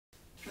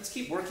Let's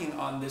keep working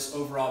on this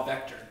overall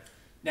vector.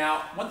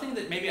 Now, one thing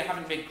that maybe I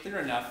haven't made clear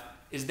enough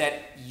is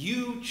that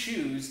you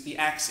choose the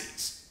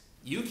axes.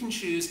 You can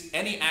choose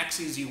any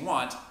axes you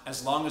want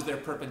as long as they're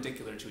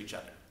perpendicular to each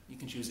other. You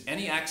can choose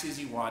any axes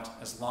you want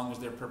as long as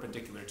they're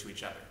perpendicular to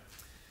each other.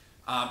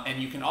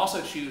 And you can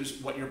also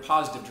choose what your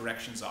positive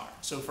directions are.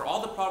 So for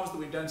all the problems that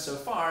we've done so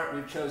far,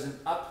 we've chosen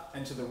up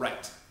and to the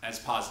right as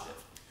positive.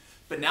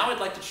 But now I'd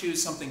like to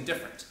choose something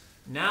different.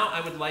 Now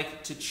I would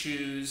like to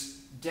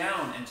choose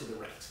down and to the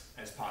right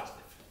as positive.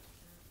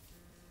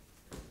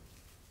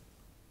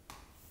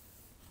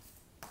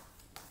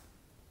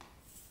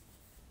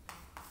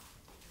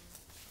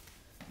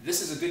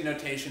 This is a good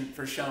notation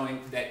for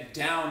showing that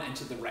down and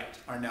to the right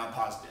are now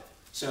positive.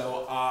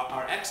 So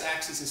our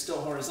x-axis is still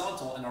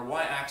horizontal and our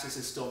y-axis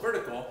is still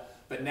vertical,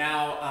 but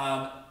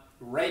now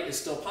right is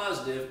still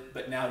positive,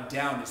 but now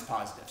down is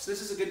positive. So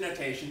this is a good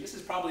notation. This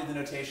is probably the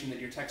notation that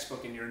your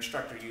textbook and your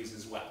instructor use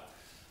as well.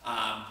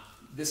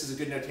 This is a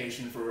good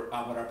notation for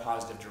what our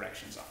positive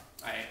directions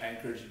are. I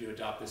encourage you to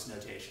adopt this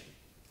notation.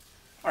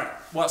 All right,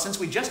 well, since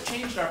we just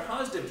changed our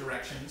positive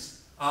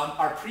directions,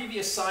 our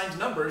previous signed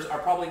numbers are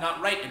probably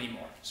not right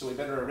anymore, so we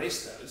better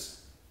erase those.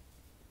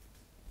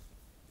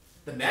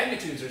 The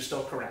magnitudes are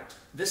still correct.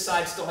 This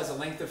side still has a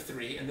length of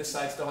 3, and this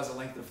side still has a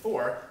length of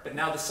 4, but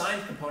now the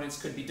signed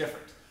components could be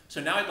different.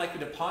 So now I'd like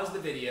you to pause the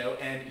video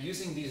and,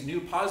 using these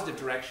new positive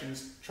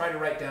directions, try to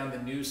write down the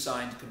new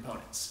signed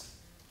components.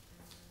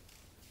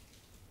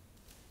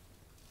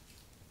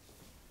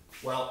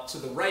 Well, to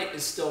the right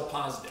is still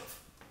positive,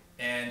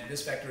 and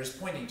this vector is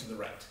pointing to the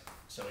right,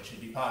 so it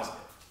should be positive.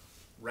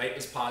 Right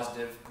is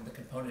positive, and the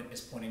component is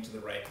pointing to the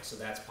right, so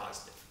that's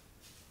positive.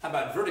 How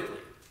about vertically?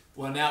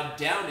 Well, now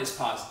down is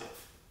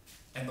positive,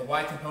 and the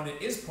y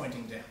component is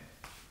pointing down.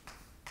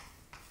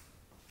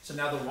 So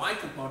now the y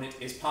component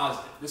is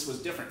positive. This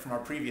was different from our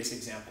previous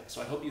example,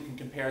 so I hope you can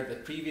compare the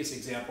previous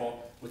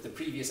example with the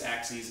previous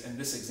axes and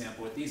this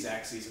example with these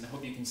axes, and I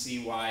hope you can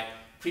see why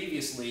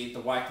previously the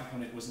y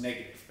component was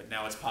negative, but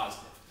now it's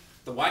positive.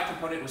 The y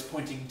component was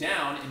pointing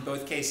down in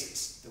both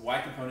cases. The y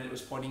component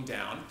was pointing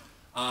down,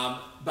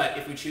 but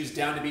if we choose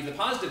down to be the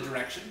positive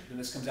direction, then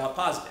this comes out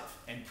positive.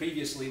 And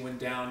previously, when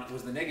down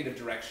was the negative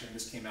direction,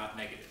 this came out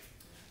negative.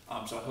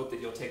 So I hope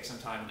that you'll take some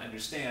time and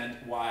understand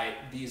why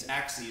these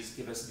axes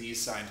give us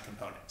these signed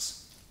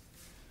components.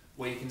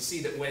 Well, you can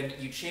see that when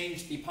you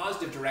change the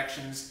positive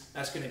directions,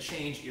 that's going to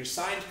change your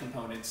signed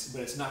components,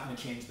 but it's not going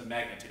to change the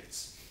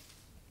magnitudes.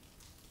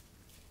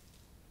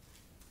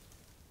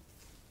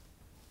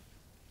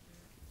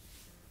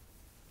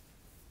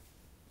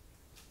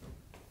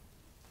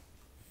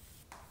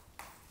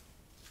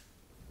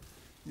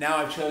 Now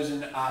I've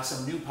chosen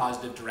some new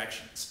positive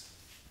directions.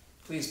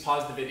 Please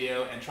pause the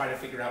video and try to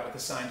figure out what the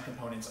signed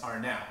components are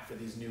now for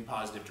these new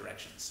positive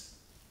directions.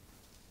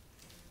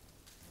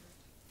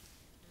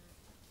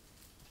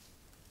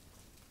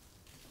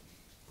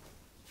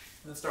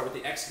 Let's start with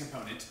the x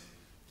component.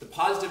 The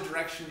positive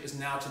direction is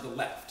now to the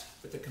left,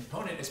 but the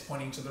component is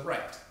pointing to the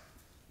right,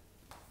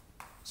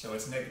 so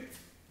it's negative.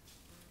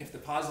 If the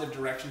positive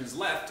direction is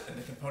left and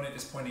the component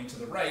is pointing to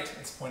the right,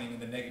 it's pointing in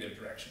the negative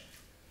direction.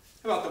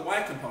 How about the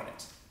y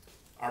component?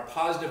 Our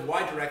positive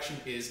y direction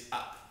is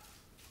up,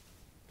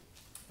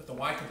 but the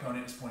y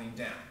component is pointing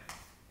down,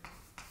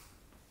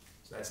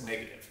 so that's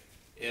negative.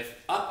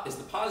 If up is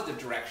the positive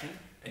direction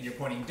and you're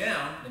pointing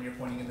down, then you're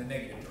pointing in the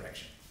negative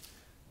direction.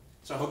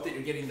 So I hope that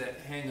you're getting the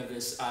hang of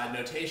this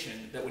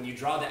notation, that when you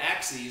draw the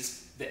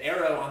axes, the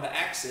arrow on the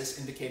axis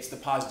indicates the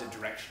positive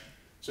direction.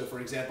 So for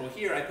example,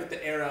 here I put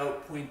the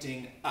arrow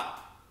pointing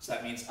up, so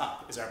that means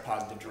up is our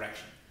positive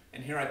direction.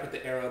 And here I put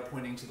the arrow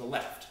pointing to the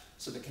left.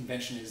 So the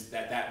convention is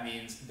that that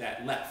means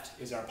that left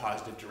is our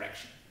positive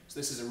direction. So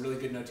this is a really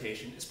good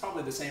notation. It's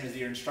probably the same as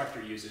your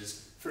instructor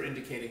uses for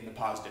indicating the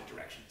positive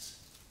directions.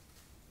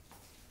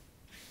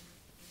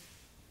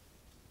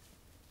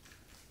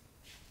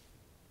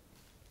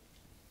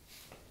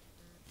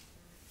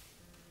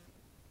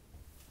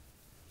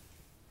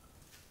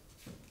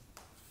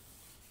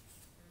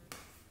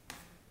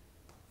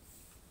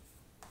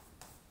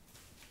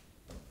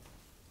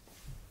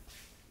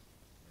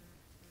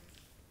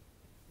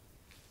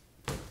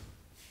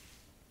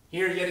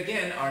 Here, yet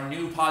again, are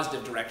new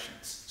positive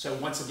directions. So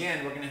once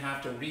again, we're going to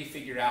have to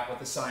refigure out what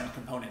the signed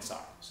components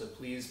are. So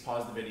please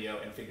pause the video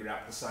and figure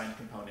out the signed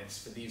components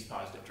for these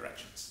positive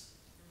directions.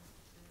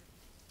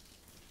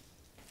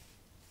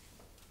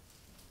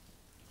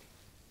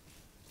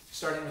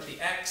 Starting with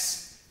the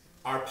x,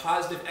 our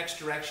positive x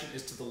direction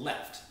is to the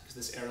left, because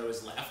this arrow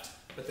is left,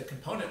 but the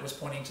component was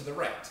pointing to the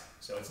right,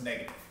 so it's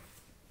negative.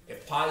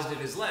 If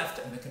positive is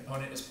left and the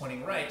component is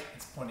pointing right,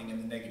 it's pointing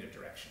in the negative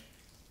direction.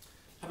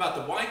 How about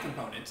the y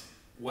component?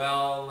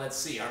 Well, let's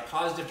see. Our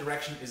positive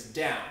direction is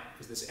down,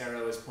 because this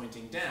arrow is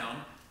pointing down,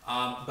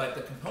 but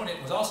the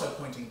component was also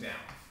pointing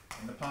down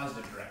in the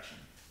positive direction.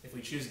 If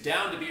we choose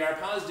down to be our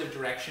positive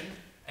direction,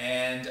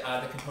 and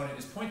the component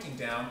is pointing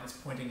down, it's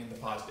pointing in the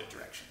positive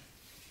direction.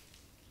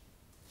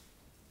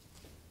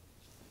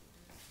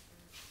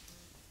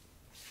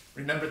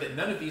 Remember that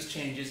none of these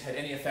changes had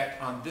any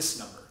effect on this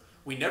number.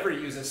 we never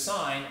use a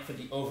sign for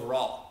the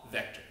overall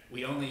vector.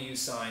 We only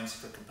use signs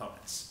for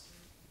components.